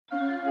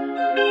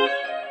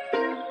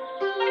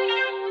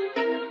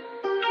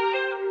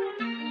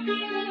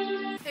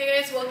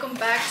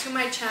back to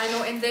my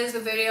channel. In this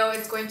video,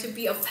 it's going to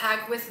be a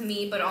pack with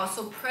me, but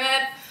also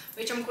prep,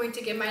 which I'm going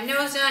to get my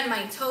nails done,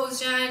 my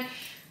toes done.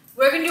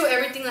 We're gonna do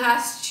everything that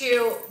has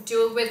to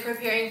do with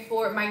preparing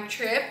for my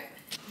trip.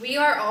 We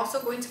are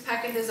also going to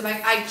pack in this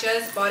bag. I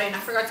just bought it and I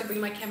forgot to bring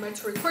my camera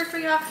to record for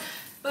y'all,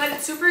 but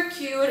it's super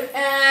cute.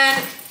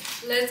 And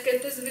let's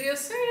get this video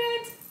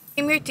started.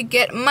 I'm here to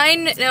get my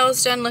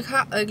nails done. Look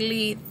how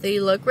ugly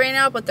they look right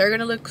now, but they're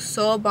gonna look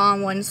so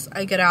bomb once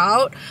I get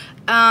out.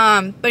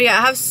 But yeah,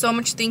 I have so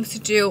much things to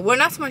do. Well,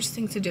 not so much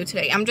things to do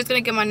today. I'm just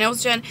gonna get my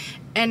nails done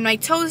and my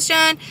toes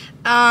done.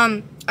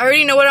 I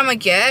already know what I'm gonna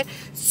get,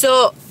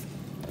 so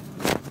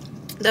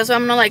that's why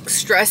I'm not like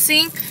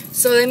stressing.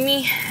 So let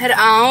me head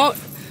out.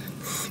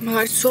 Oh my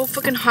god, it's so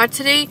fucking hot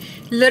today.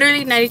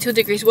 Literally 92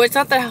 degrees. Well, it's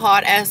not that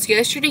hot as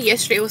yesterday.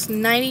 Yesterday it was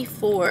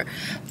 94.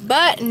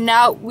 But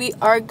now we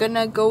are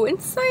gonna go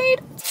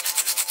inside.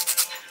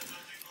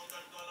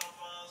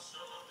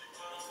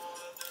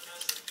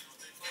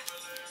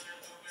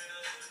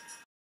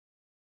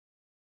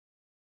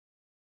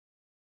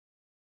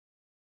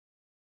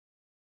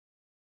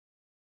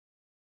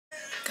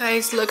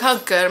 Guys, look how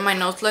good my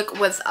nails look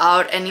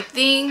without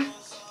anything.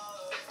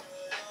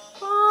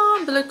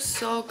 Oh, they look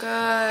so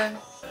good.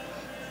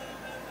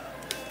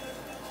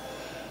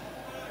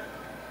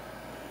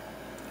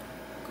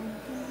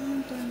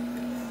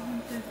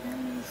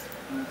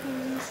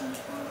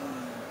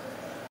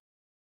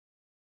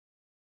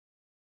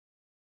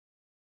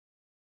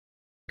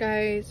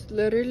 Guys,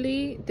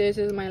 literally this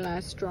is my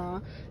last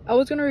straw. I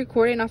was gonna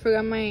record it and I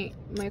forgot my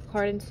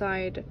card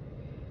inside.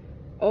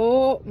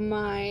 Oh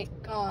my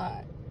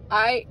god,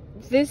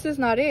 this is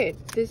not it.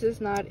 This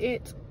is not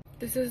it.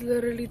 This is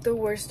literally the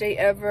worst day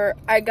ever.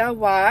 I got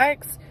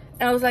waxed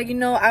and I was like, you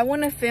know, I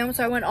want to film,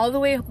 so I went all the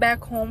way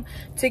back home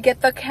to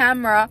get the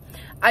camera.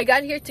 I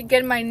got here to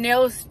get my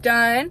nails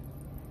done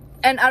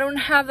and I don't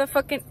have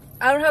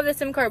the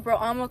SIM card, bro.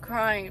 I'ma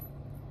cry.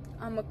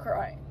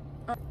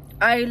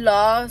 I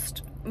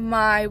lost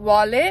my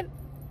wallet,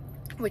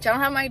 which I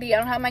don't have my ID. I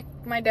don't have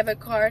my debit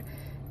card.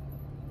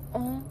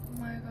 Oh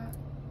my god.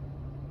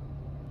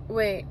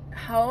 Wait,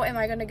 how am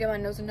I gonna get my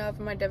nails and not have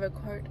my debit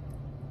card?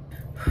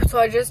 So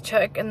I just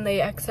checked and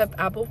they accept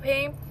Apple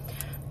Pay,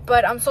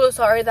 but I'm so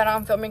sorry that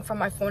I'm filming from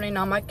my phone and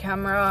not my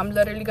camera. I'm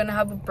literally gonna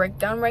have a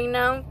breakdown right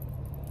now.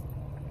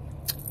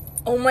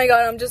 Oh my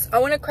god, I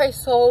want to cry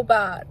so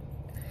bad.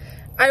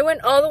 I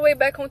went all the way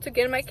back home to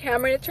get my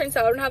camera and it turns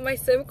out I don't have my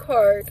SIM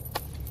card.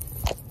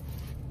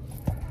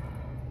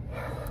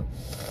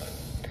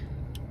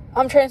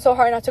 I'm trying so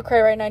hard not to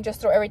cry right now and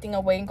just throw everything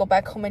away and go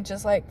back home and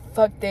just like,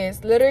 fuck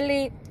this.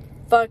 Literally,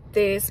 fuck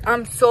this.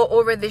 I'm so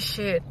over this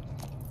shit.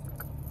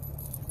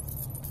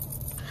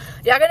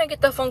 Y'all gonna get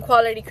the phone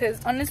quality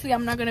because honestly,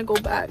 I'm not gonna go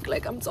back.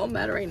 Like, I'm so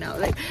mad right now.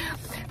 Like,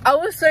 I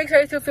was so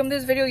excited to film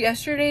this video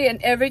yesterday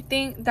and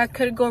everything that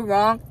could go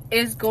wrong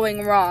is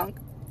going wrong.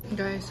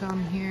 Guys, so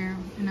I'm here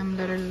and I'm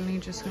literally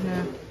just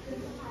gonna...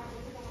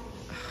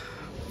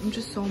 I'm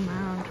just so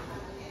mad.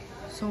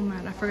 So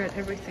mad. I forgot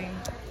everything.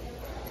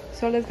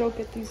 So let's go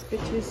get these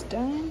bitches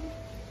done.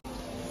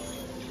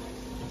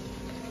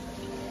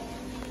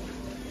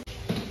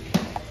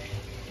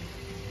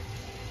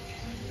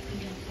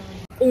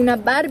 Una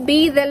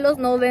Barbie de los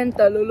 90.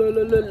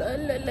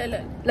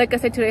 Like I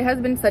said, today has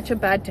been such a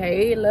bad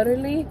day.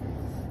 Literally,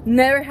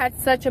 never had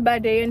such a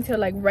bad day until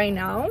like right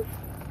now.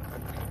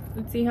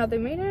 Let's see how they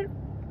made it.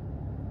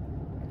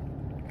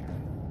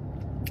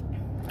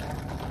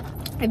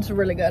 It's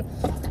really good.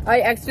 I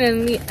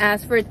accidentally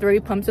asked for 3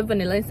 pumps of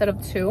vanilla instead of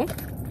 2.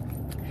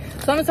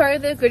 So I'm sorry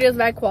if this video is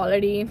bad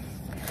quality.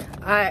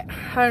 I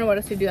don't know what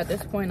else to do at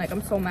this point. Like,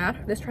 I'm so mad.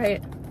 Let's try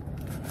it.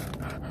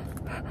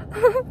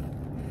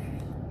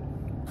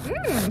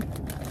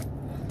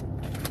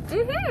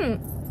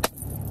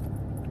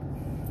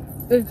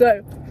 It's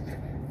good.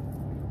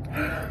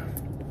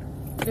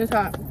 It's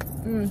hot.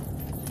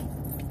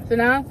 So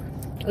now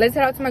let's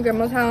head out to my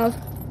grandma's house,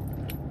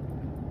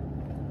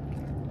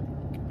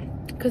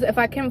 because if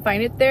I can't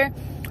find it there,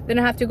 then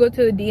I have to go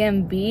to the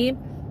DMV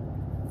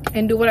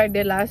and do what I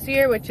did last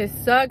year, which is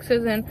sucks,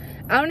 because then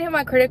I don't have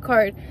my credit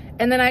card,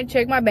 and then I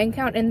check my bank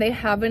account and they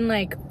haven't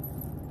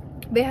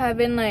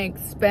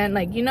spent,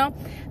 like, you know,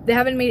 they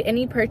haven't made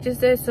any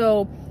purchases.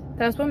 So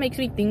that's what makes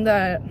me think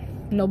that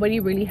nobody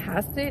really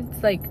has it.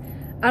 It's like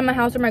at my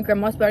house or my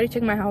grandma's, but I already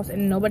checked my house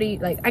and nobody,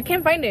 like, I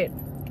can't find it.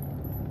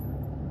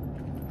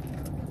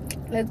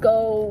 Let's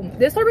go.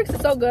 This Starbucks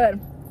is so good.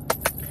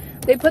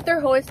 They put their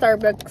whole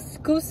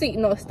Starbucks Scoozy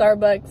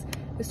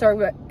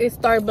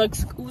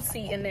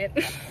in it.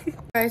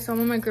 Guys, so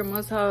I'm at my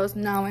grandma's house.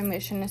 Now my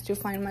mission is to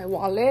find my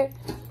wallet.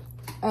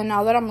 And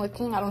now that I'm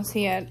looking, I don't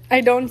see it.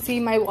 I don't see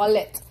my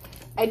wallet.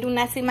 I do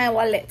not see my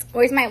wallet.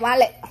 Where's my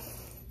wallet?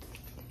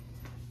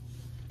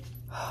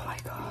 Oh my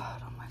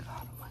god, oh my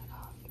god, oh my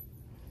god.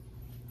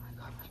 Oh my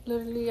god.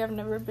 Literally, I've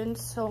never been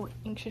so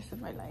anxious in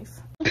my life.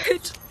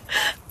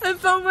 I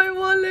found my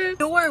wallet. You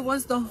know where it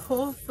was the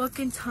whole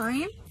fucking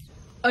time?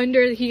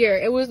 Under here.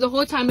 It was the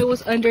whole time, it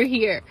was under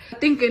here.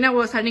 Thinking I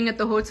was hiding it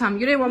the whole time.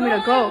 You didn't want me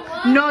to go.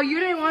 No, you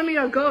didn't want me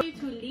to go.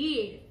 To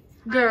leave.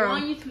 Girl. I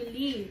want you to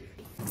leave.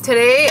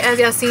 Today, as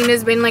y'all seen,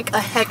 has been like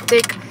a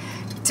hectic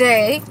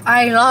day.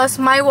 I lost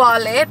my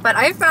wallet, but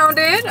I found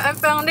it.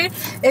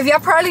 If y'all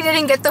probably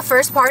didn't get the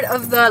first part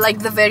of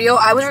the video,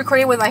 I was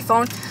recording with my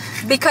phone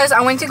because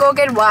I went to go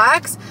get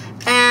wax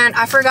and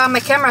I forgot my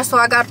camera, so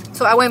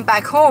I went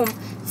back home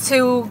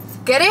to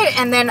get it,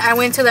 and then I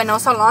went to the nail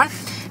salon.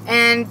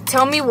 And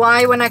tell me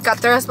why when I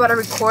got there I was about to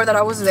record that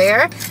I was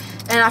there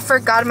and I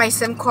forgot my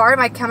SIM card.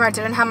 My camera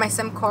didn't have my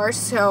SIM card,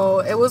 so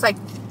it was like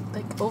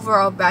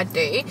overall bad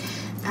day.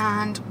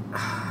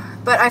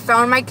 But I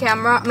found my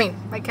camera.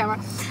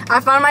 I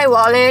found my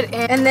wallet,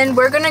 and then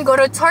we're gonna go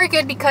to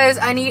Target because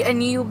I need a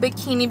new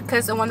bikini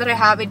because the one that I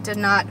have, it did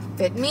not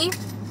fit me.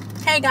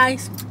 Hey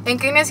guys. And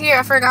Kina's here,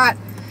 I forgot.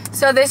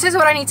 So this is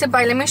what I need to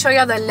buy. Let me show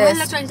you the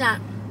list.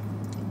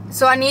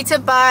 So I need to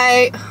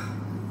buy,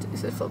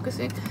 is it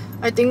focusing?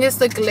 I think it's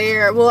the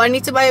glare. Well, I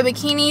need to buy a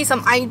bikini,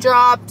 some eye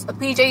drops, a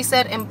PJ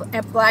set, and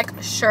a black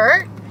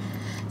shirt.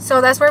 So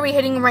that's where we're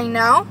heading right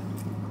now.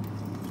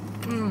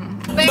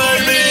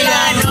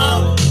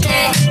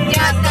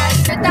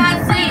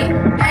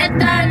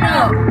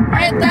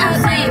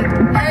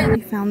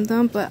 We found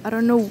them, but I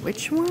don't know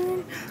which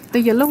one.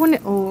 The yellow one,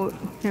 oh,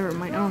 never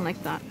mind. I don't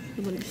like that.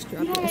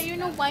 Yeah, you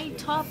know, white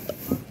top.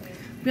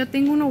 Yo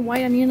tengo uno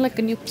white. I need like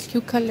a new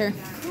cute color.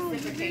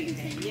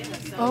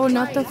 Oh,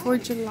 not the 4th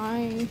of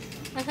July.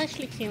 That's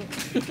actually cute.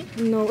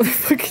 No,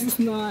 it's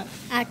not.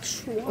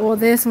 Actual. Oh,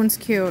 this one's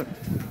cute.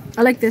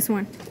 I like this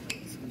one.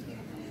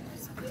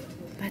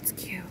 That's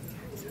cute.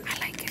 I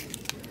like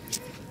it.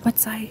 What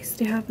size?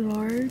 They have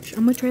large.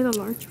 I'm gonna try the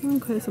large one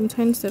because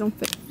sometimes they don't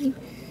fit me.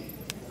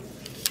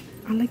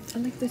 I like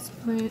this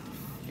print.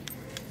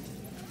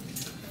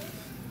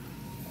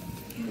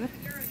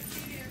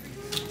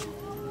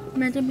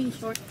 Imagine being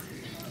short.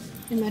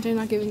 Imagine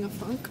not giving a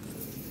fuck.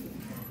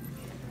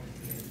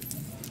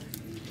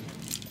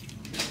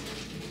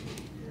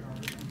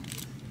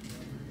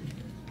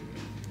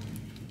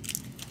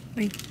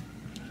 Wait.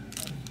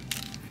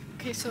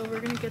 Okay, so we're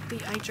gonna get the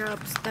eye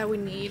drops that we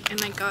need,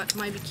 and I got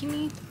my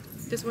bikini.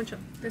 This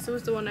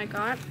was the one I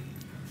got.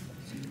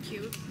 So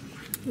cute.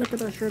 Look at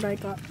the shirt I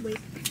got. Wait.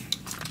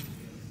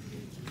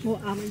 Well,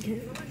 I'm gonna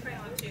get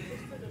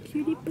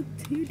cutie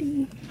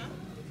patootie.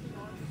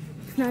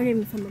 It's not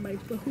giving some advice,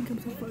 but who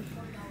gives a fuck?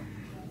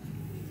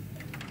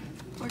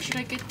 Or should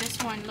I get this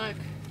one? Look.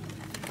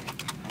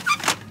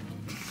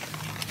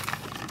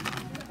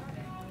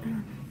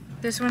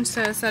 This one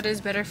says that it's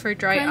better for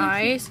dry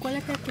eyes.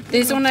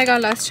 This one I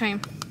got last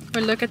time.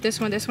 But look at this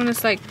one. This one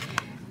is like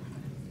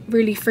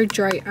really for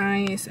dry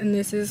eyes. And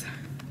this is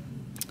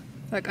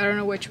like, I don't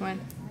know which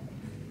one.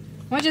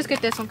 I'll just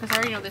get this one because I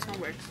already know this one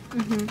works.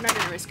 I'm not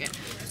gonna risk it.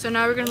 So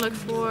now we're gonna look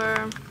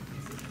for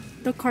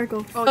The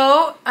cargo.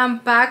 So I'm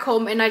back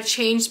home and I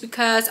changed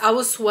because I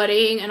was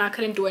sweating and I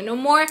couldn't do it no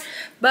more.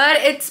 But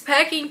it's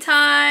packing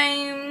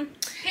time.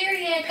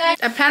 Period, guys.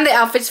 I planned the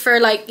outfits for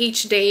like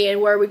each day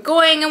and where we're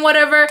going and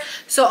whatever.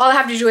 So all I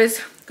have to do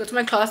is go to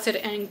my closet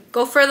and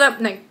go for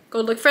them. Like,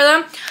 go look for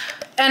them.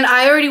 And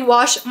I already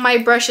washed my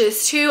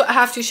brushes too. I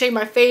have to shave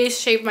my face,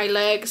 shave my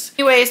legs.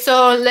 Anyway,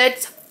 so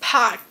let's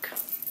pack.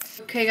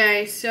 Okay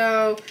guys,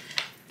 so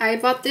I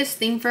bought this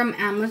thing from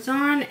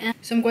Amazon, and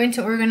so I'm going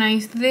to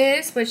organize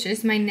this, which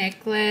is my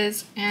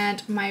necklace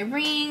and my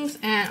rings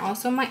and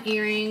also my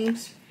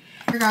earrings.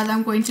 I forgot that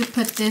I'm going to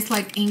put this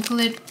like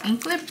anklet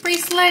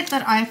bracelet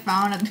that I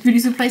found at the beauty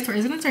supply store.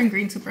 It's gonna turn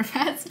green super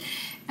fast.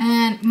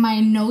 And my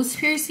nose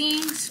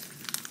piercings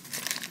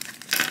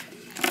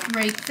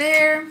right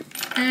there.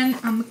 And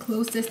I'm gonna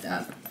close this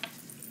up.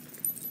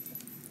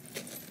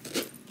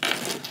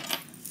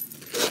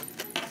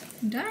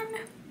 Done.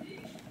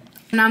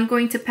 Now I'm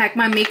going to pack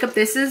my makeup.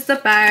 This is the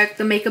bag,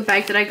 the makeup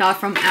bag that I got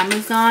from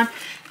Amazon.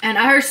 And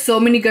I heard so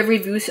many good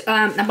reviews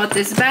about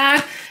this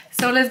bag.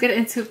 So let's get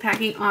into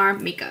packing our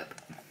makeup.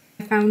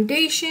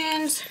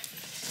 Foundations.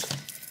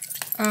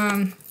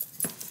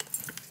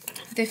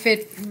 They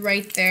fit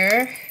right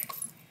there.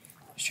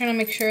 Just trying to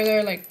make sure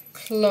they're like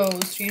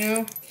closed, you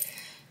know.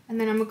 And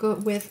then I'm gonna go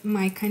with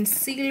my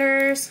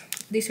concealers.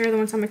 These are the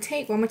ones I'm gonna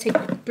take. Well, I'm gonna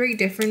take 3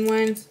 different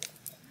ones.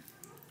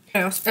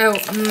 Oh,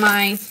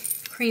 my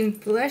cream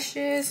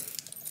blushes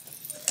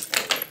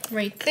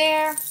right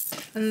there,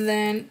 and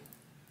then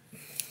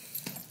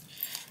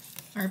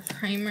our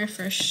primer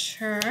for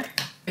sure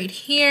right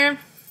here,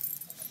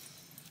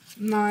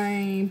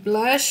 my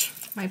blush,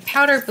 my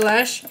powder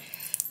blush,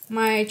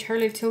 my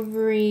Charlotte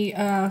Tilbury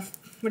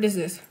what is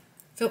this,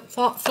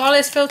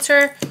 flawless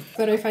filter.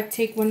 But if I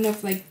take one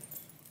of like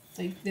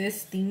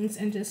this things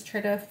and just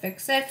try to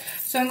fix it,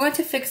 so I'm going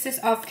to fix this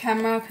off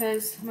camera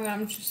because oh my god,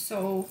 I'm just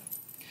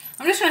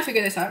trying to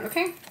figure this out.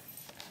 Okay,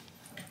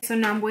 so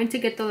now I'm going to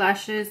get the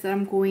lashes that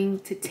I'm going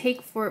to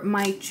take for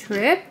my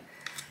trip.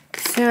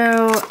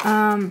 So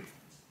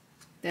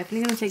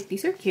definitely gonna take,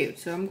 these are cute,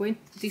 so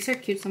these are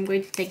cute, so I'm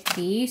going to take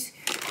these.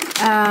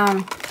 This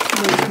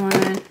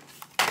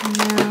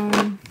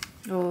one,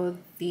 oh,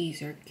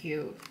 these are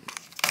cute.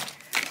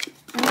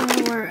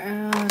 Where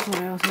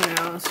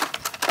else?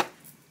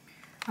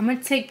 I'm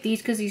gonna take these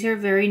because these are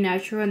very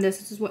natural, and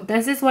this is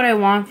what I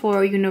want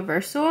for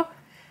universal.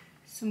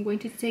 So I'm going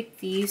to take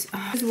these.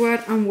 This is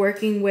what I'm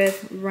working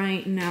with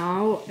right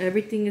now.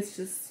 Everything is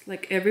just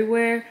like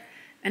everywhere,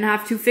 and I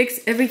have to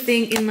fix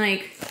everything in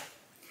like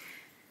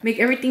make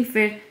everything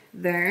fit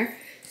there.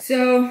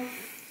 So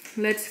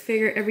let's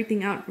figure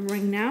everything out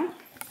right now.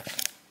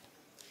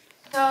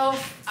 So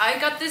I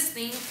got this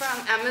thing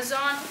from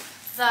Amazon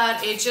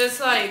that it just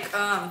like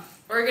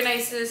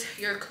organizes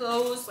your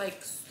clothes like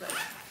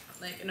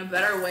in a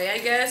better way, I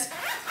guess.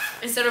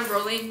 Instead of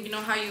rolling, you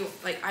know how you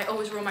like I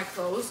always roll my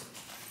clothes.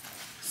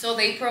 So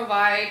they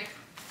provide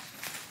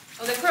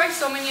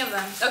so many of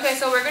them. Okay,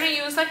 so we're gonna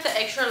use like the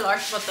extra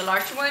large, but the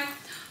large one.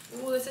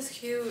 Ooh, this is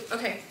cute.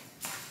 Okay.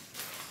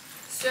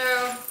 So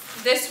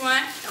this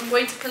one, I'm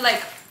going to put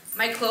like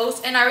my clothes,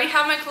 and I already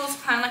have my clothes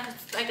planned,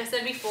 like I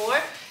said before.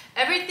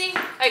 Everything,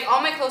 like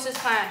all my clothes is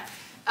planned.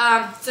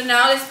 So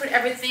now let's put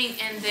everything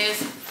in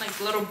this like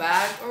little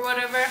bag or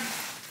whatever.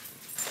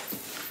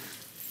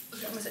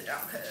 Okay, I'm gonna sit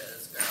down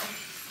because girl,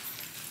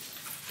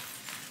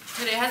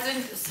 today has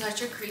been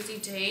such a crazy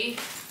day.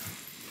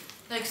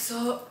 Like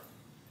so.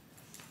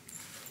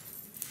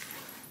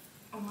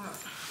 Oh my god!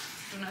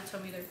 Do not tell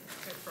me they're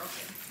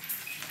broken.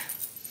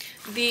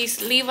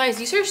 These Levi's,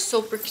 these are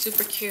super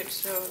cute.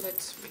 So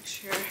let's make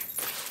sure.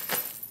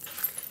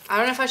 I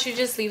don't know if I should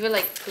just leave it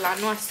like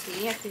plano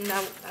así. I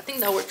think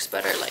that works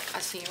better like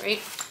así, right?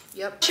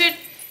 Yep. Should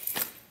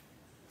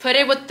put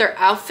it with their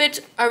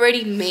outfit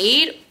already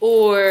made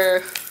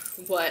or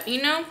what,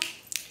 you know?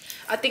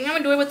 I think I'm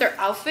gonna do it with their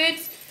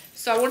outfits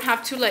so I won't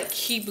have to like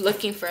keep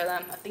looking for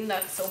them. I think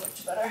that's so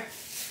much better.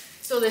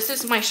 So this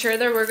is my shirt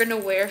that we're gonna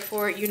wear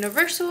for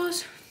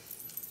universals.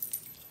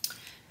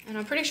 And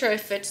I'm pretty sure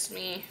it fits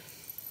me.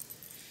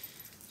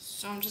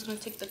 So I'm just gonna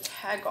take the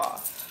tag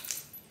off.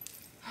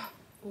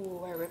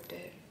 Ooh, I ripped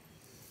it.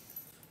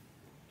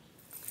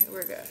 Okay,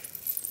 we're good.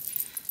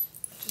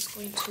 Just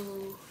going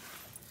to...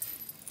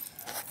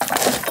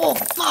 Oh,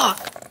 fuck!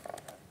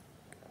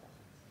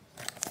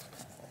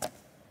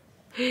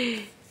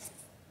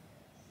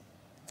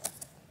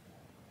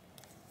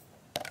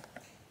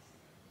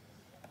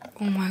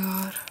 Oh my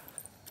god.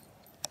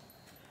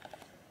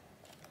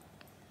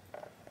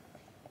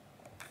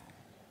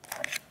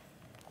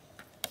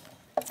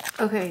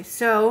 Okay,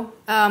 so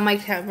my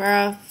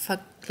camera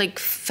like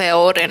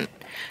failed and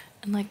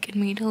like it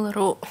made a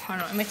little, I don't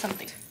know, it made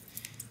something.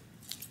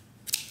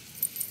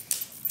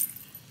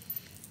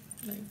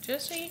 Like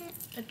just saying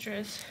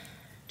address,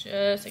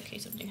 just in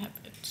case something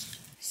happens.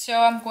 So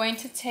I'm going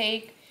to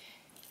take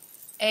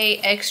a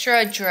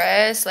extra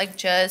dress, like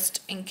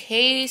just in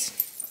case.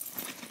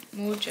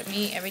 Move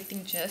me,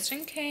 everything just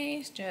in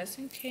case,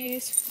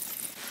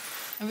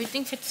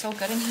 Everything fits so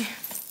good in here.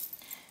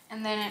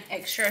 And then an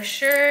extra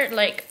shirt,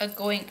 like a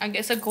going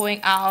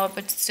out,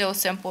 but still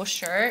simple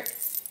shirt.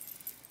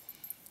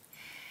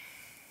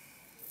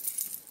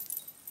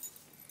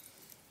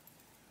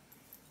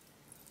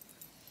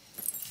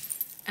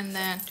 And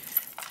then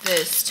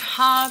this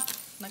top,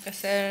 like I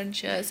said,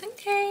 just in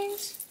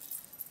case.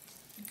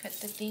 Cut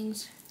the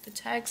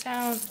tags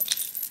out.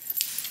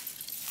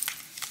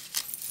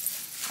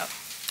 Oh,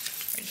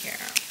 right here.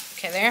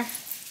 Okay, there.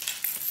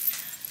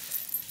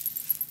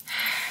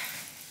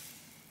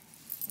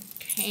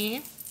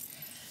 Okay,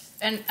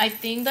 and I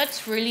think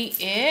that's really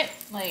it,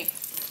 like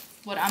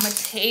what I'm gonna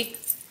take.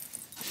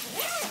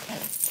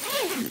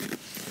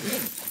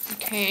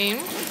 Okay,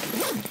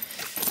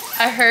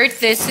 I heard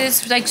this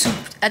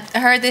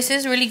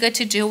is really good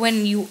to do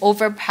when you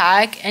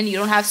overpack and you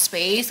don't have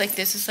space. Like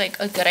this is like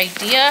a good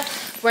idea.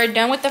 We're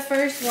done with the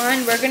first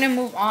one. We're gonna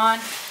move on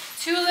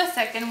to the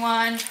second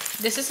one.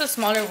 This is a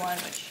smaller one,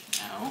 which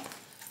no,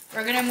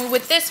 we're gonna move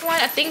with this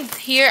one. I think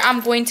here I'm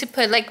going to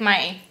put like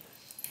my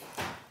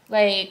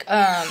my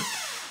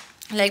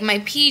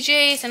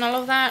PJs and all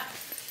of that.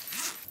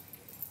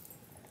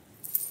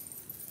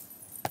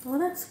 Oh,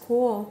 that's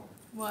cool.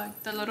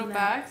 What, the little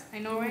bags? I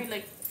know, right?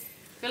 Like,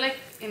 I feel like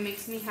it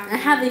makes me happy. I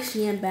have the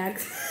Shein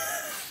bags.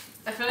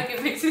 I feel like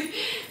it makes me,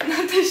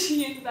 not the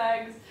Shein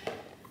bags.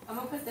 I'm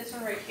gonna put this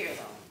one right here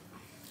though.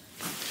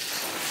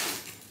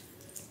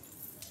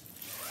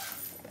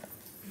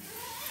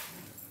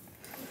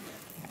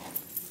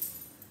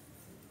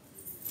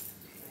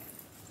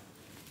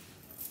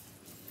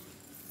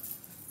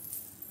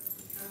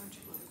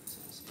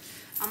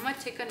 I'm gonna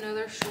take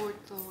another short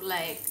though,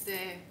 like the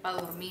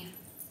para dormir,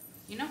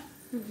 you know?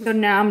 So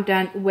now I'm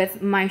done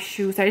with my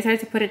shoes. I decided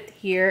to put it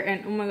here,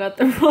 and oh my god,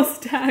 they're all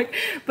stacked,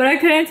 but I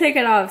couldn't take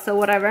it off, so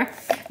whatever.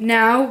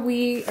 Now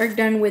we are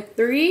done with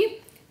 3,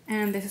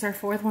 and this is our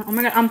 4th one. Oh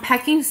my god, I'm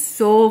packing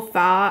so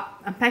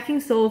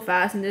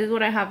fast. And this is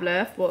what I have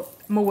left. Well,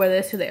 I'm gonna wear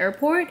this to the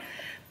airport,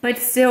 but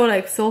still,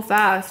 like, so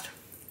fast.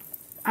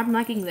 I'm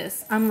liking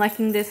this.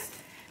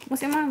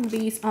 What's in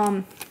these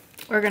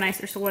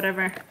organizers or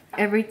whatever.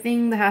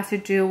 Everything that has to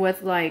do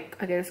with, like,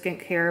 I guess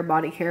skincare,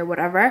 body care,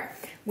 whatever.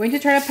 I'm going to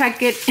try to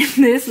pack it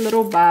in this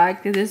little bag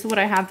because this is what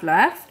I have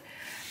left.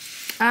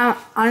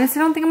 Honestly,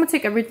 I don't think I'm gonna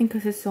take everything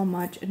because it's so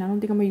much, and I don't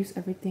think I'm gonna use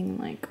everything in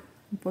like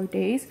 4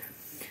 days.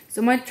 So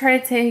I'm gonna try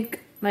to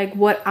take like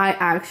what I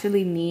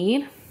actually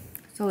need.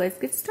 So let's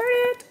get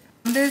started.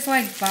 This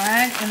like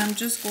bag, and I'm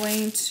just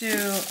going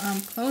to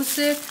close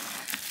it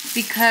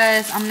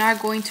because I'm not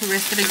going to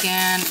risk it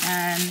again,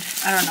 and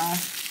I don't know.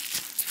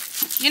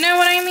 You know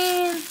what I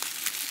mean?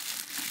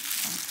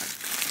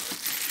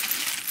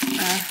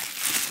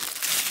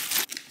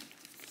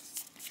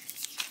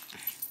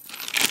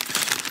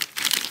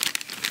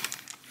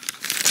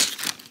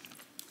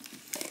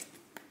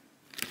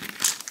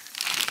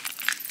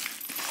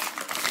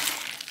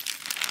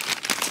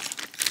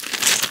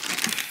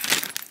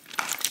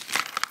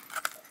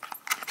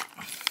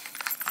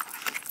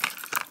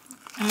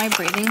 Am I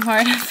breathing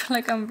hard? I feel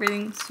like I'm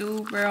breathing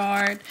super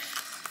hard.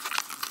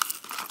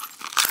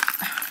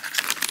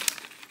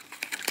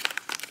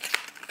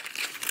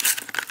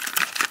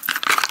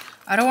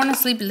 I don't want to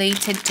sleep late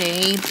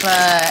today,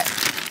 but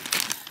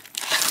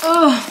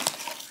oh,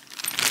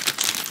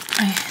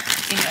 I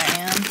think I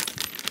am.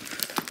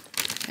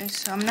 Okay,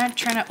 so I'm not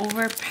trying to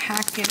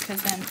overpack it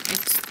because then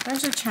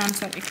there's a chance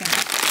that it can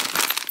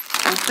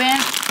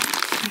open.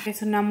 Okay,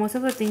 so now most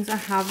of the things I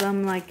have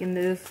them like in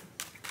this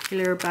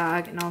clear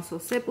bag and also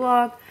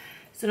Ziploc.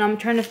 So now I'm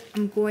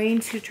going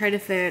to try to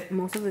fit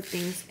most of the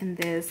things in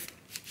this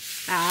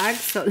bag.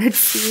 So let's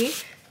see.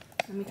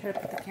 Let me try to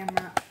put the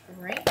camera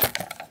right.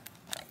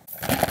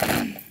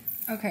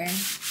 Okay,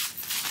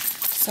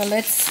 so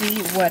let's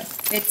see what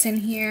fits in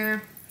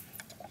here.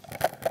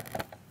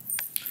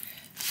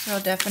 So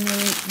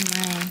definitely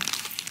my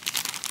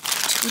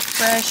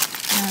toothbrush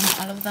and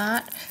all of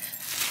that.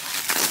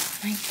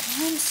 My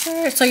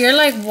cleanser. So you're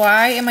like,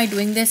 why am I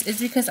doing this? It's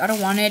because I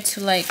don't want it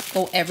to like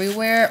go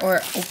everywhere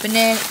or open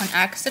it on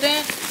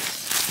accident.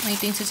 My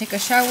things to take a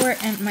shower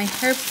and my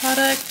hair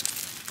product.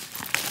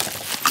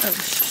 Oh,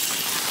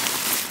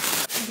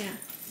 yeah.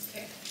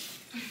 Okay.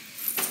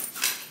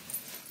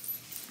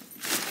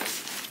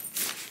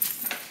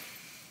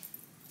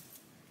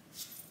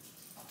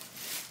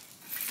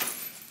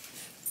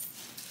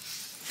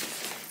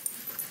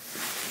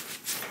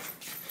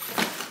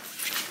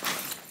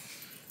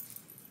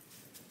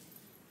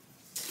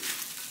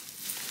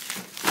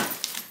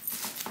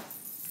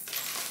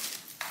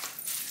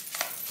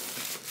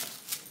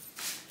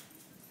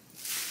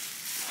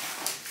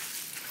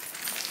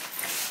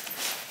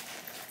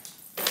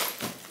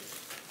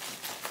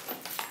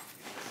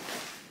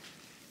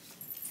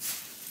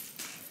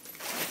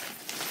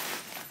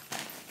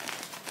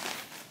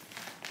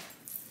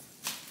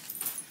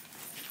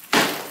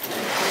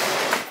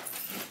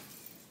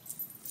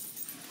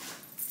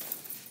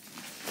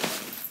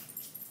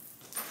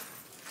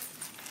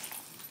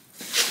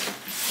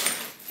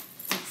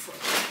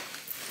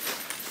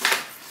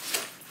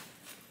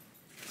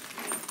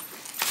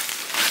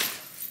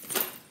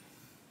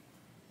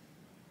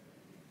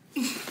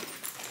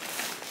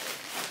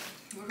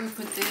 Where do I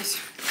put this?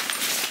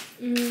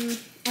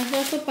 Haz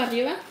eso para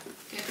arriba.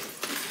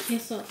 Okay.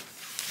 Eso.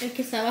 El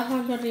que está abajo,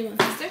 hazlo arriba.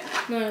 Este?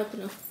 No, el otro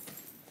no.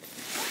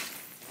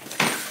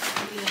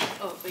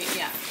 Oh, wait,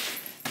 yeah.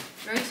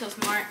 Very so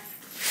smart.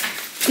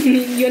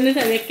 Yo no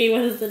sabía que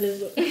ibas a hacer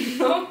eso.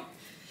 No.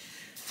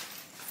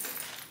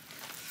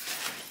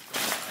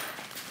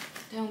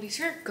 Damn, these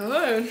are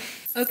good.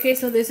 Okay,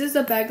 so this is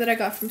the bag that I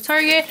got from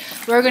Target.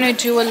 We're gonna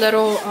do a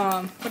little,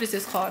 what is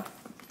this called?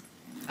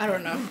 I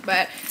don't know,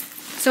 but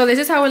so this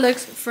is how it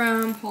looks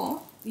from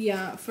haul.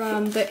 Yeah,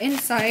 from the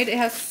inside, it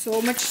has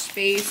so much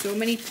space, so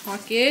many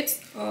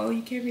pockets. Oh,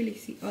 you can't really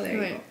see. Oh, there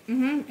you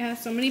go. It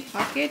has so many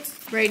pockets.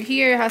 Right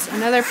here, it has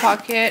another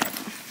pocket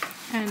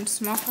and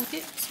small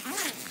pockets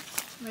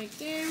right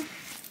there.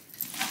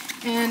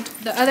 And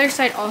the other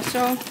side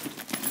also.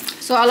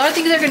 So a lot of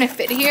things are gonna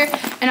fit here.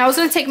 And I was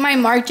gonna take my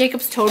Marc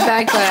Jacobs tote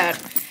bag,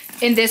 but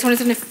in this one,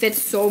 it's gonna fit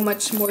so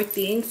much more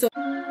things. So